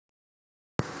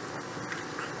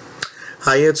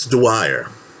Hi, it's Dwyer,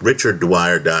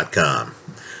 RichardDwyer.com.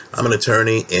 I'm an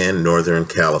attorney in Northern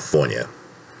California.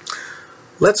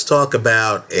 Let's talk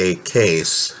about a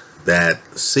case that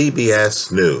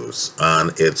CBS News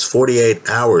on its 48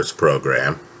 Hours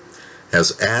program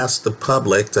has asked the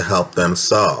public to help them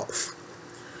solve.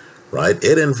 Right?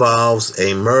 It involves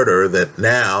a murder that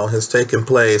now has taken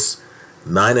place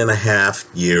 9.5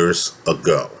 years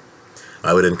ago.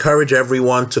 I would encourage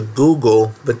everyone to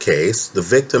Google the case. The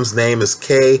victim's name is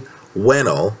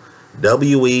Wenal,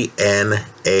 W-E-N-A-L,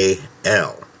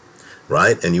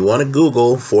 right? And you want to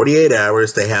Google 48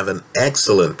 Hours. They have an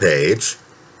excellent page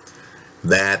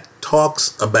that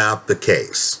talks about the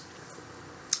case.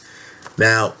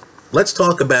 Now, let's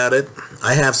talk about it.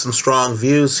 I have some strong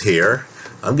views here.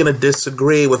 I'm going to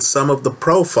disagree with some of the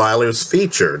profilers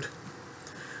featured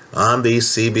on the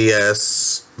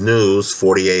CBS News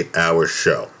 48 Hour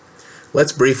show.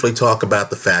 Let's briefly talk about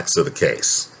the facts of the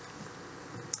case.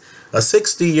 A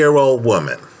 60-year-old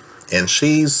woman, and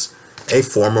she's a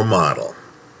former model,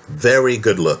 very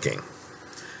good looking,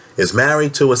 is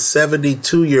married to a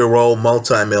 72-year-old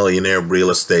multimillionaire real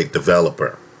estate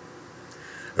developer.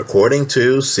 According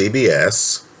to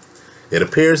CBS, it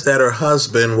appears that her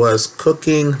husband was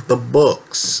cooking the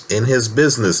books in his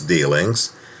business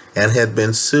dealings and had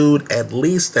been sued at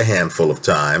least a handful of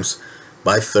times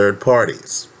by third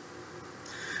parties.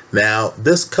 Now,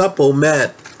 this couple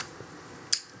met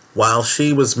while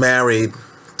she was married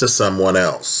to someone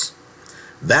else.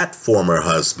 That former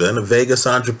husband, a Vegas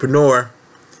entrepreneur,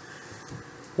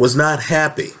 was not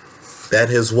happy that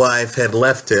his wife had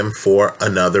left him for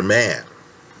another man.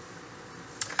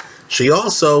 She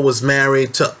also was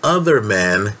married to other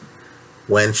men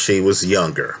when she was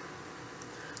younger.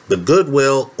 The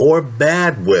goodwill or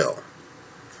bad will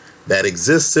that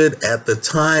existed at the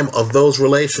time of those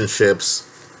relationships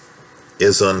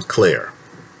is unclear.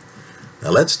 Now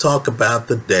let's talk about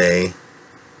the day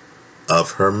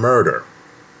of her murder.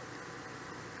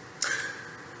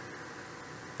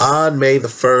 On May the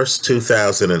 1st,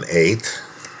 2008,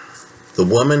 the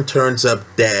woman turns up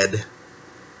dead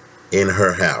in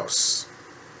her house.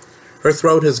 Her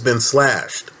throat has been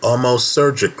slashed, almost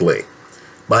surgically,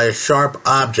 by a sharp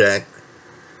object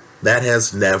that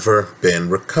has never been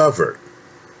recovered.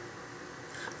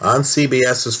 On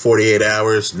CBS's 48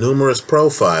 Hours, numerous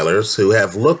profilers who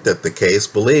have looked at the case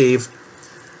believe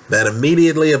that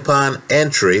immediately upon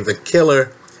entry, the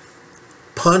killer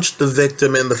punched the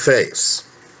victim in the face,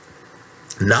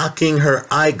 knocking her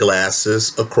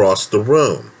eyeglasses across the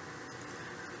room.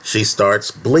 She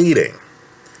starts bleeding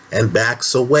and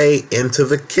backs away into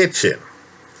the kitchen.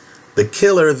 The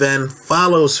killer then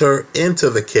follows her into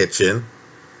the kitchen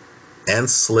and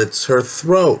slits her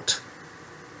throat.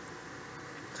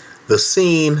 The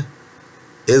scene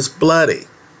is bloody.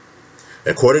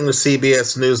 According to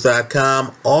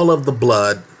CBSNews.com, all of the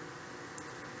blood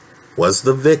was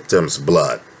the victim's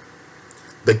blood.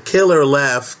 The killer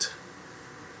left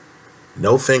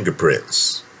no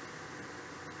fingerprints,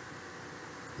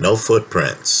 no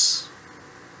footprints,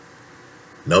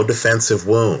 no defensive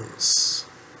wounds,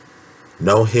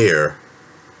 no hair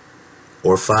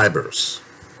or fibers.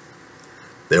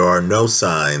 There are no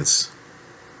signs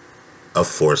of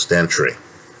forced entry.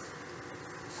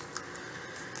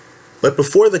 But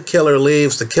before the killer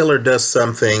leaves, the killer does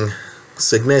something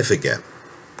significant.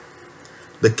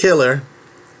 The killer,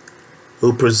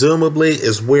 who presumably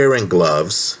is wearing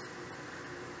gloves,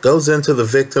 goes into the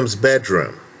victim's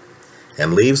bedroom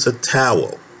and leaves a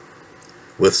towel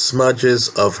with smudges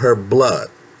of her blood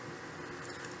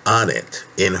on it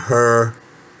in her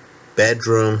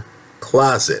bedroom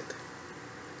closet.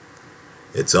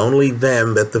 It's only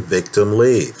then that the victim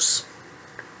leaves.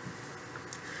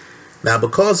 Now,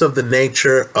 because of the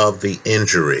nature of the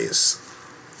injuries,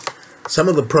 some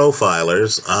of the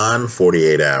profilers on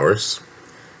 48 Hours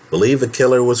believe the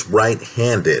killer was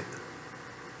right-handed.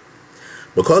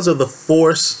 Because of the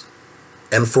force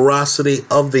and ferocity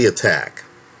of the attack,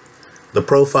 the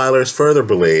profilers further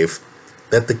believe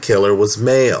that the killer was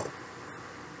male.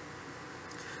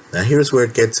 Now here's where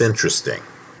it gets interesting.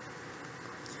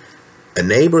 A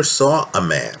neighbor saw a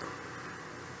man,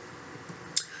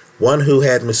 one who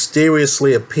had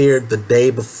mysteriously appeared the day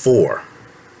before,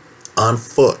 on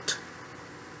foot,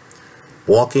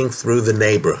 walking through the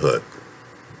neighborhood,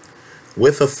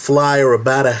 with a flyer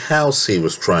about a house he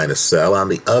was trying to sell on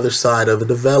the other side of the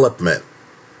development.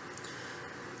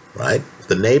 Right?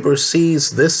 The neighbor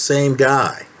sees this same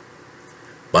guy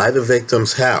by the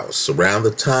victim's house around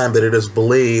the time that it is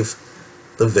believed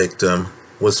the victim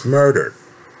was murdered.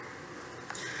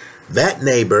 That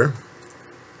neighbor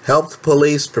helped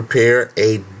police prepare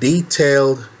a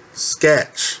detailed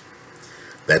sketch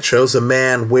that shows a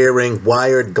man wearing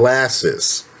wired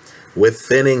glasses with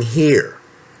thinning hair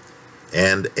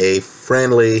and a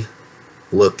friendly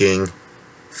looking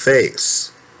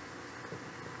face.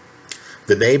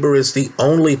 The neighbor is the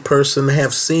only person to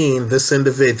have seen this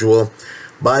individual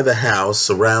by the house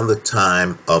around the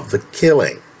time of the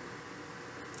killing.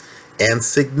 And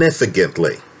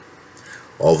significantly,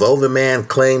 although the man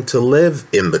claimed to live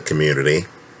in the community,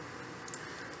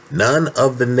 none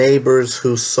of the neighbors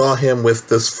who saw him with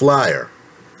this flyer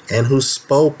and who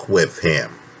spoke with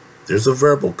him, there's a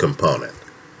verbal component,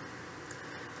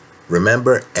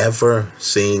 remember ever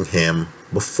seeing him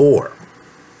before.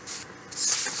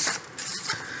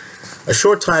 A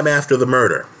short time after the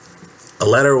murder, a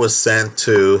letter was sent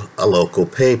to a local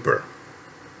paper.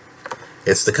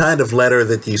 It's the kind of letter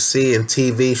that you see in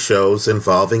TV shows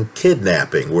involving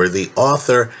kidnapping, where the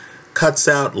author cuts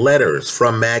out letters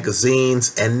from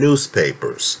magazines and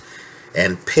newspapers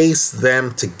and pastes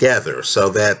them together so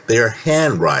that their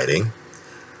handwriting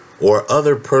or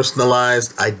other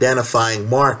personalized identifying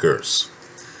markers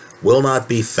will not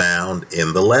be found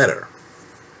in the letter.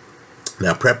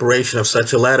 Now, preparation of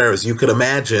such a letter, as you could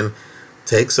imagine,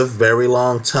 takes a very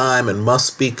long time and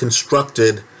must be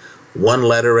constructed one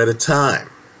letter at a time,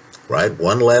 right?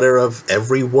 One letter of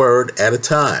every word at a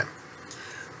time.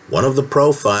 One of the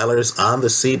profilers on the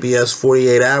CBS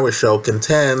 48-Hour show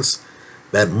contends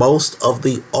that most of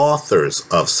the authors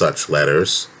of such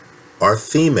letters are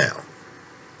female.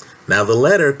 Now, the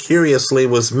letter, curiously,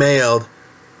 was mailed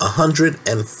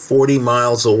 140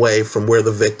 miles away from where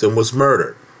the victim was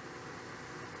murdered.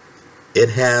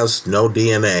 It has no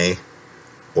DNA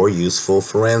or useful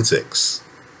forensics.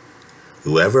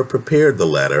 Whoever prepared the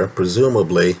letter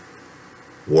presumably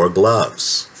wore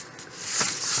gloves.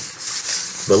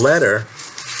 The letter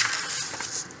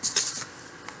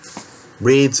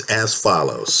reads as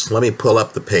follows. Let me pull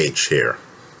up the page here.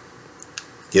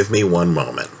 Give me one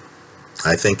moment.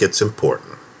 I think it's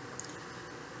important.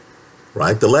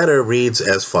 Right? The letter reads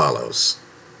as follows.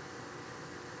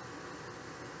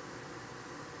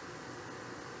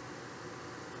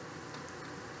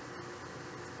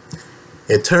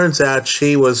 It turns out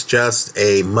she was just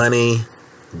a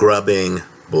money-grubbing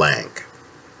blank.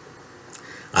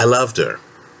 I loved her.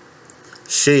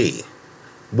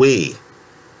 We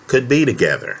could be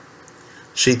together.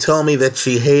 She told me that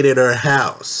she hated her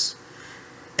house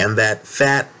and that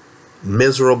fat,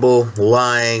 miserable,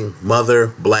 lying mother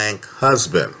blank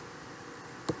husband.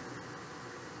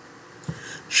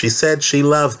 She said she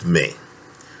loved me,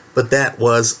 but that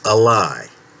was a lie.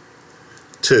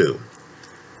 2.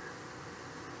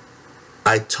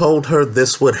 I told her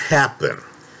this would happen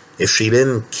if she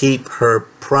didn't keep her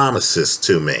promises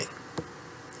to me.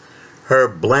 Her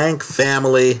blank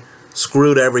family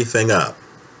screwed everything up.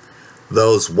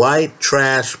 Those white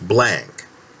trash blank.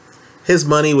 His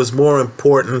money was more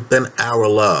important than our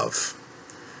love.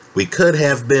 We could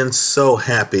have been so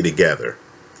happy together,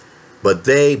 but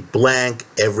they blank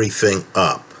everything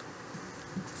up.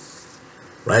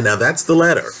 Right now, that's the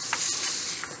letter.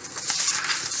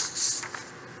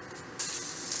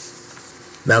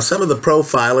 Now, some of the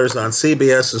profilers on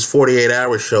CBS's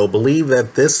 48-Hour show believe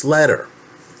that this letter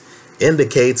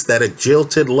indicates that a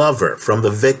jilted lover from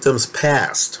the victim's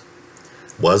past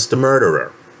was the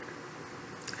murderer.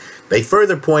 They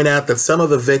further point out that some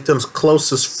of the victim's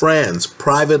closest friends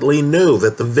privately knew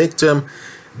that the victim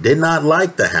did not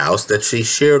like the house that she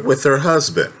shared with her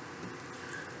husband.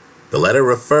 The letter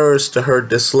refers to her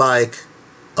dislike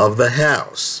of the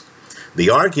house. The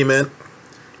argument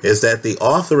is that the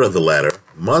author of the letter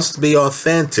must be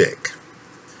authentic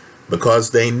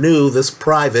because they knew this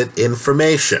private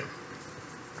information.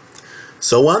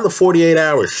 So on the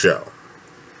 48-Hour show,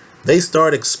 they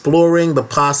start exploring the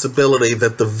possibility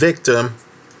that the victim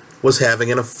was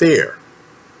having an affair.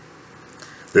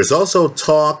 There's also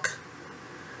talk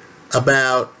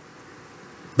about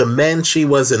the men she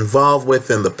was involved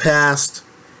with in the past,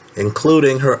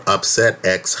 including her upset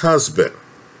ex-husband.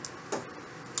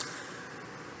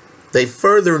 They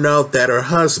further note that her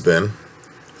husband,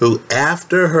 who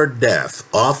after her death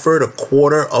offered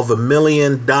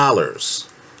 $250,000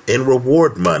 in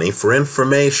reward money for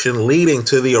information leading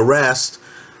to the arrest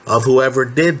of whoever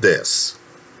did this,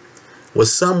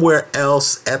 was somewhere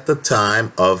else at the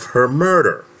time of her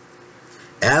murder,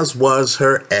 as was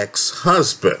her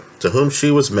ex-husband, to whom she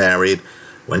was married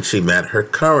when she met her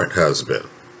current husband.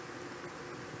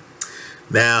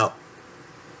 Now,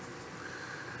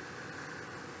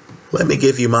 let me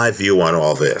give you my view on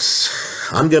all this.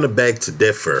 I'm going to beg to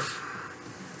differ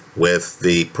with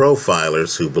the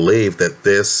profilers who believe that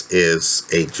this is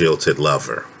a jilted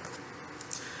lover.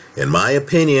 In my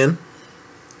opinion,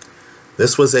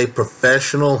 This was a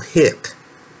professional hit,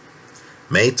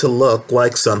 made to look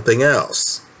like something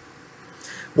else.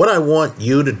 What I want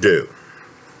you to do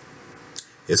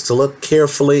is to look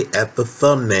carefully at the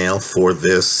thumbnail for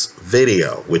this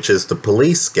video, which is the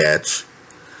police sketch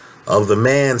of the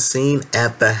man seen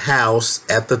at the house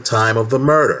at the time of the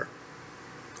murder.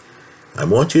 I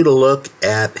want you to look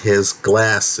at his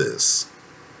glasses.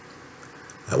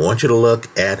 I want you to look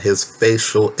at his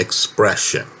facial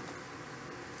expression.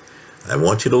 I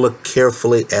want you to look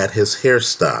carefully at his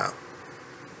hairstyle.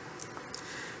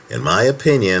 In my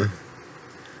opinion,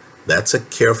 that's a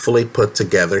carefully put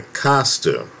together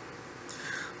costume.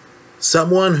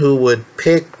 Someone who would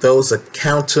pick those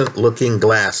accountant-looking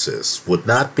glasses would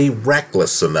not be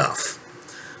reckless enough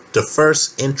to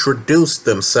first introduce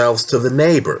themselves to the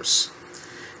neighbors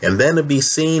and then to be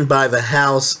seen by the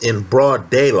house in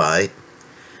broad daylight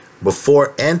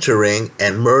before entering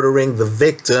and murdering the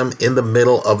victim in the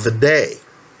middle of the day.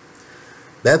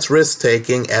 That's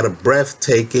risk-taking at a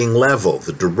breathtaking level,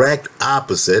 the direct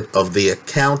opposite of the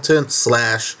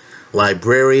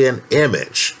accountant/librarian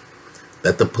image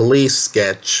that the police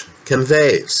sketch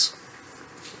conveys.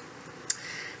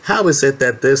 How is it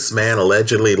that this man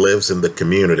allegedly lives in the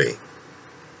community,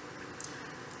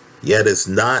 yet is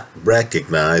not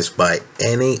recognized by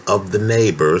any of the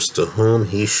neighbors to whom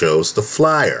he shows the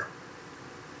flyer?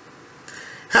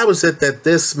 How is it that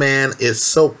this man is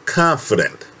so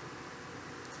confident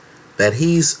that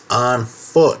he's on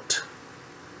foot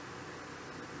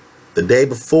the day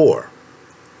before,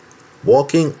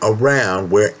 walking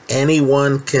around where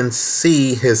anyone can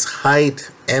see his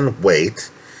height and weight,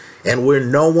 and where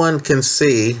no one can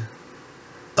see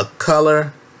a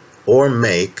color or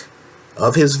make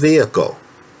of his vehicle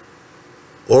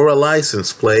or a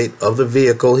license plate of the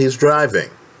vehicle he's driving?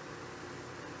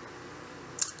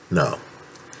 No.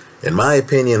 In my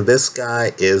opinion, this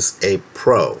guy is a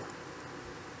pro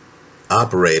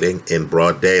operating in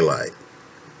broad daylight.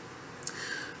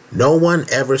 No one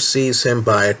ever sees him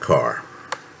by a car.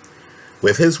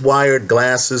 With his wired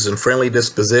glasses and friendly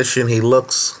disposition, he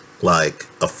looks like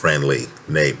a friendly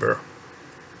neighbor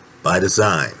by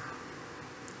design.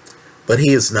 But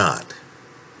he is not.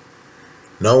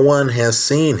 No one has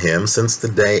seen him since the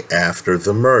day after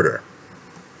the murder.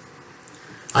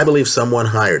 I believe someone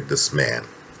hired this man.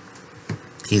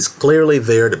 He's clearly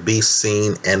there to be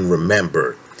seen and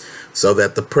remembered, so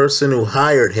that the person who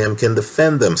hired him can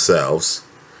defend themselves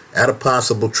at a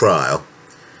possible trial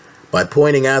by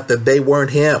pointing out that they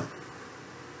weren't him.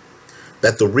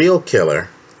 That the real killer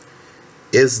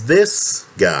is this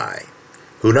guy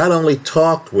who not only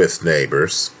talked with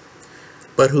neighbors,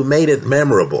 but who made it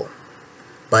memorable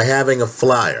by having a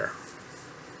flyer.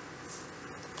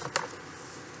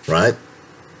 Right?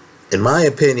 In my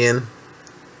opinion,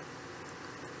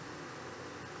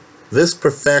 this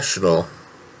professional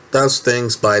does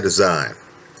things by design.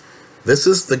 This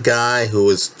is the guy who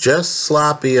is just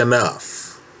sloppy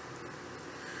enough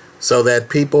so that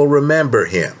people remember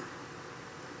him,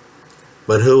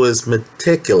 but who is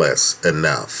meticulous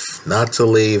enough not to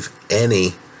leave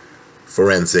any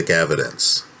forensic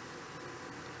evidence.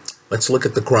 Let's look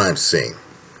at the crime scene.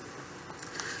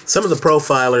 Some of the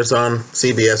profilers on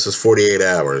CBS'S 48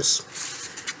 Hours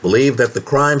believe that the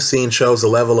crime scene shows a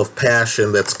level of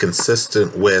passion that's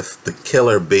consistent with the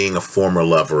killer being a former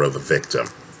lover of the victim.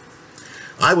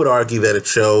 I would argue that it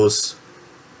shows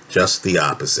just the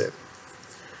opposite.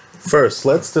 First,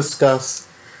 let's discuss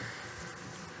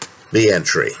the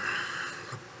entry.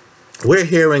 We're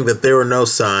hearing that there are no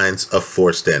signs of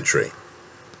forced entry.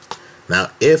 Now,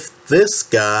 if this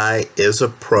guy is a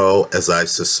pro, as I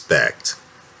suspect,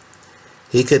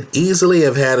 he could easily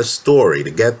have had a story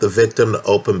to get the victim to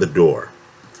open the door.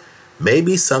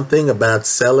 Maybe something about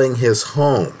selling his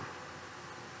home.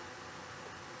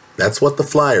 That's what the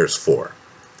flyer's for.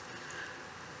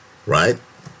 Right?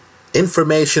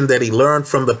 Information that he learned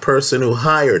from the person who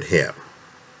hired him.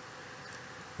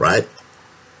 Right?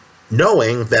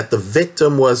 Knowing that the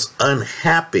victim was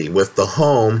unhappy with the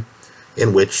home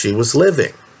in which she was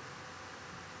living.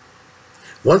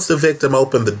 Once the victim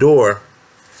opened the door,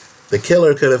 the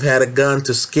killer could have had a gun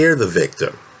to scare the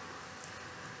victim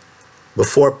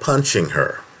before punching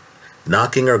her,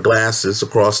 knocking her glasses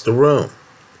across the room.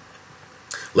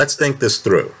 Let's think this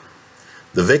through.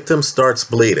 The victim starts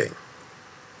bleeding,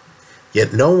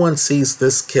 yet no one sees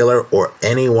this killer or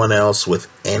anyone else with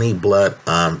any blood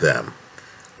on them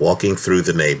walking through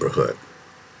the neighborhood.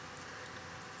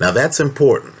 Now that's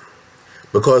important,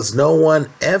 because no one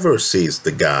ever sees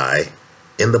the guy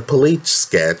in the police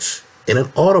sketch in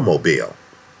an automobile.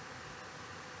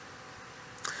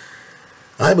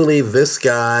 I believe this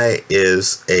guy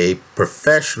is a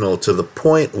professional to the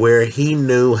point where he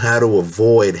knew how to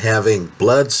avoid having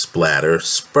blood splatter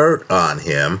spurt on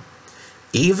him,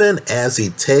 even as he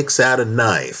takes out a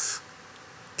knife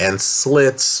and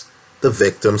slits the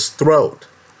victim's throat.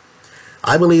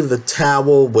 I believe the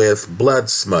towel with blood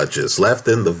smudges left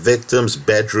in the victim's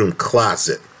bedroom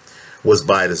closet was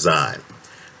by design.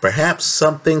 Perhaps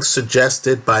something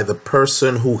suggested by the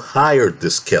person who hired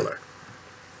this killer.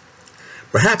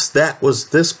 Perhaps that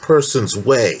was this person's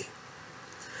way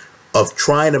of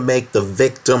trying to make the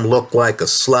victim look like a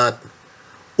slut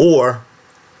or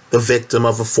the victim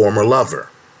of a former lover.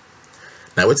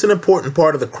 Now, it's an important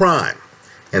part of the crime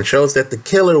and shows that the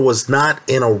killer was not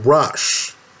in a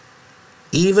rush,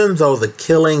 even though the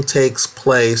killing takes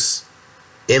place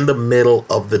in the middle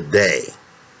of the day.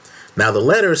 Now, the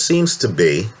letter seems to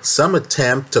be some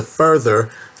attempt to further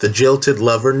the jilted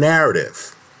lover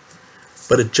narrative,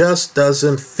 but it just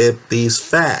doesn't fit these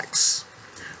facts.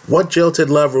 What jilted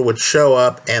lover would show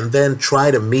up and then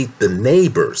try to meet the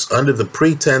neighbors under the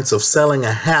pretense of selling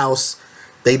a house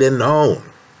they didn't own?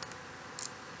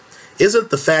 Isn't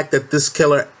the fact that this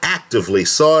killer actively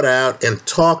sought out and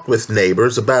talked with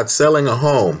neighbors about selling a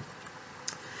home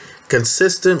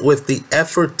consistent with the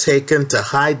effort taken to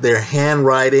hide their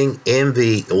handwriting in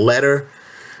the letter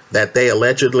that they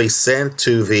allegedly sent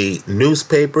to the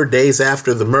newspaper days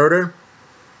after the murder?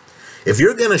 If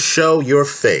you're going to show your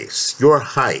face, your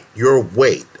height, your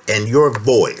weight, and your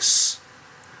voice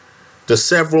to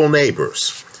several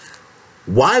neighbors,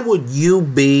 why would you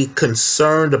be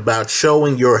concerned about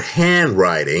showing your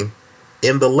handwriting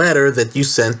in the letter that you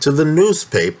sent to the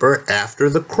newspaper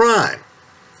after the crime?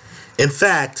 In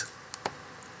fact,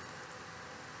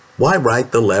 why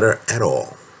write the letter at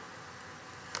all?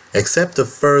 Except to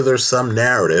further some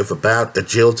narrative about a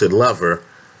jilted lover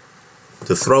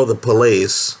to throw the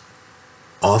police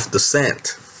off the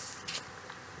scent.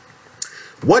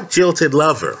 What jilted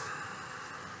lover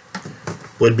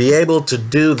would be able to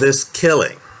do this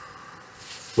killing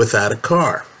without a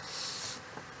car?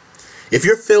 If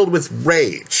you're filled with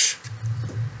rage,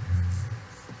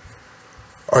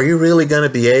 are you really going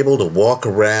to be able to walk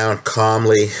around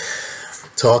calmly,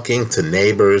 talking to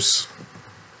neighbors?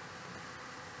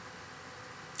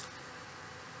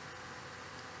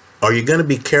 Are you going to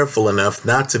be careful enough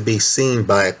not to be seen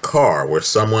by a car where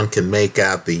someone can make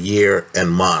out the year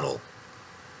and model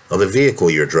of the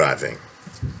vehicle you're driving?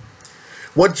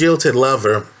 What jilted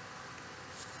lover,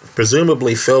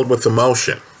 presumably filled with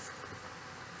emotion,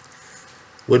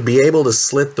 would be able to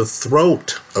slit the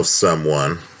throat of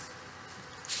someone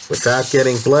without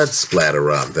getting blood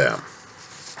splatter on them,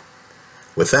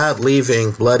 without leaving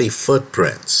bloody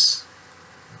footprints,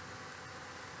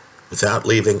 without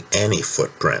leaving any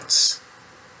footprints?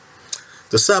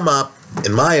 To sum up,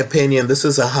 in my opinion, this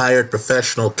is a hired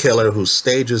professional killer who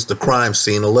stages the crime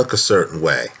scene to look a certain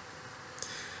way,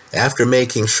 after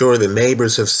making sure the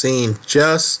neighbors have seen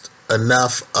just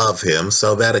enough of him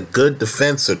so that a good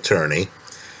defense attorney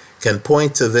can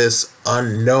point to this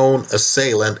unknown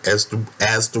assailant as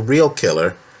the real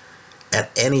killer at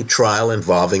any trial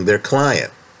involving their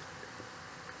client.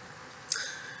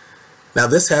 Now,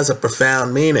 this has a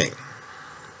profound meaning.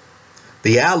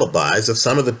 The alibis of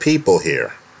some of the people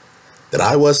here, that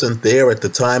I wasn't there at the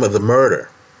time of the murder,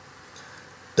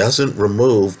 doesn't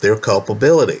remove their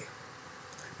culpability,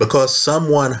 because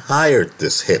someone hired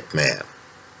this hitman,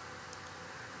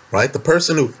 right? The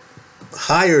person who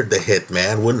hired the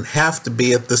hitman wouldn't have to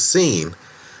be at the scene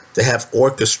to have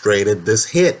orchestrated this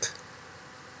hit.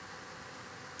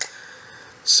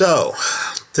 So,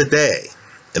 today,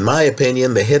 in my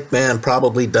opinion, the hitman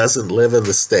probably doesn't live in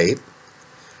the state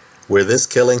where this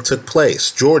killing took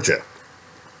place, Georgia,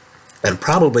 and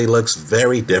probably looks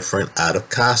very different out of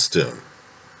costume.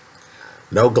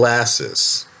 No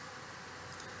glasses,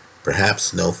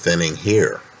 perhaps no thinning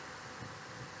here.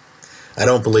 I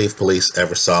don't believe police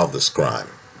ever solved this crime.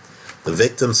 The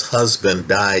victim's husband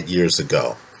died years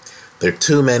ago. There are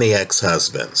too many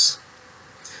ex-husbands.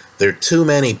 There are too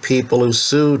many people who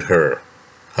sued her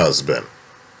husband.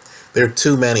 There are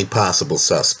too many possible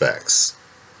suspects.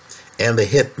 And the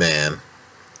hitman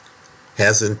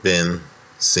hasn't been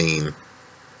seen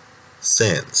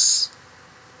since.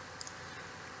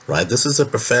 Right? This is a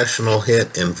professional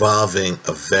hit involving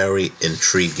a very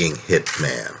intriguing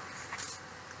hitman.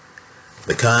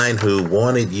 The kind who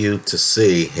wanted you to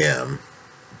see him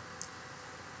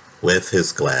with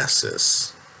his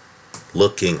glasses,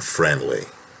 looking friendly,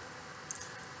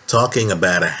 talking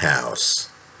about a house.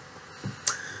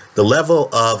 The level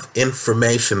of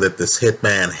information that this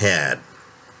hitman had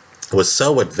was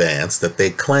so advanced that they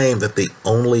claimed that the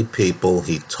only people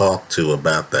he talked to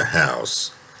about the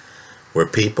house were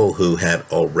people who had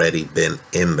already been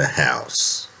in the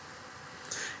house.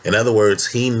 In other words,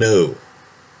 he knew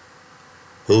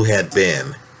who had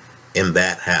been in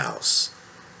that house,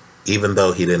 even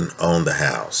though he didn't own the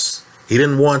house. He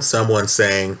didn't want someone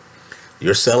saying,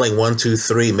 "You're selling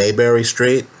 123 Mayberry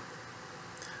Street?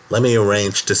 Let me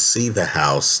arrange to see the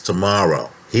house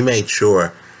tomorrow." He made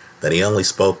sure that he only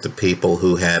spoke to people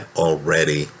who had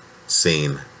already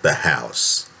seen the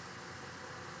house.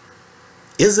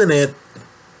 Isn't it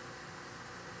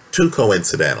too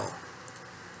coincidental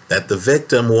that the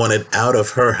victim wanted out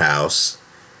of her house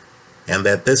and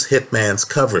that this hitman's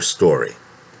cover story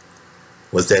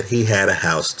was that he had a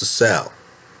house to sell?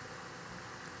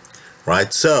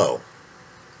 Right? So,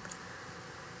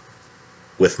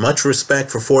 with much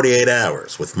respect for 48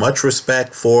 Hours, with much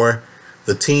respect for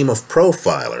the team of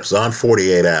profilers on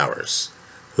 48 Hours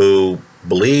who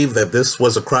believe that this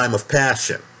was a crime of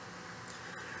passion,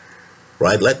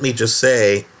 right? Let me just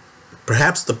say,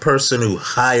 perhaps the person who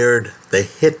hired the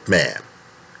hitman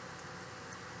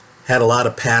had a lot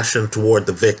of passion toward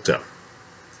the victim.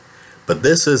 But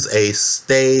this is a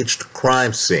staged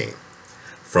crime scene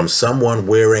from someone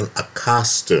wearing a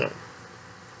costume.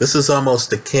 This is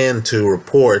almost akin to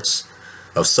reports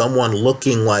of someone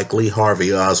looking like Lee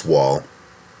Harvey Oswald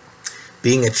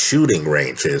being at shooting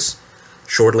ranges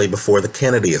shortly before the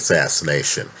Kennedy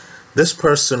assassination. This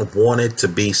person wanted to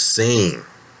be seen,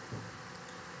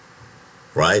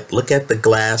 right? Look at the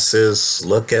glasses,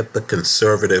 look at the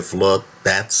conservative look.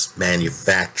 That's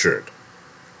manufactured.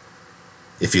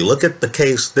 If you look at the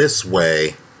case this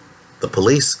way, the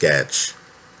police sketch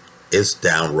is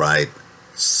downright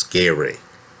scary,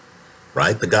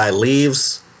 right? The guy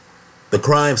leaves the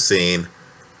crime scene.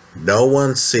 No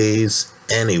one sees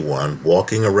anyone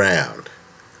walking around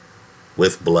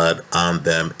with blood on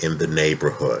them in the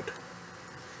neighborhood.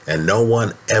 And no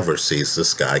one ever sees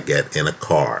this guy get in a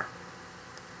car.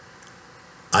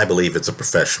 I believe it's a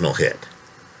professional hit.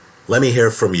 Let me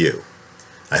hear from you.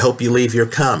 I hope you leave your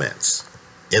comments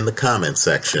in the comment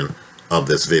section of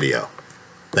this video.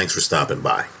 Thanks for stopping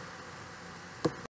by.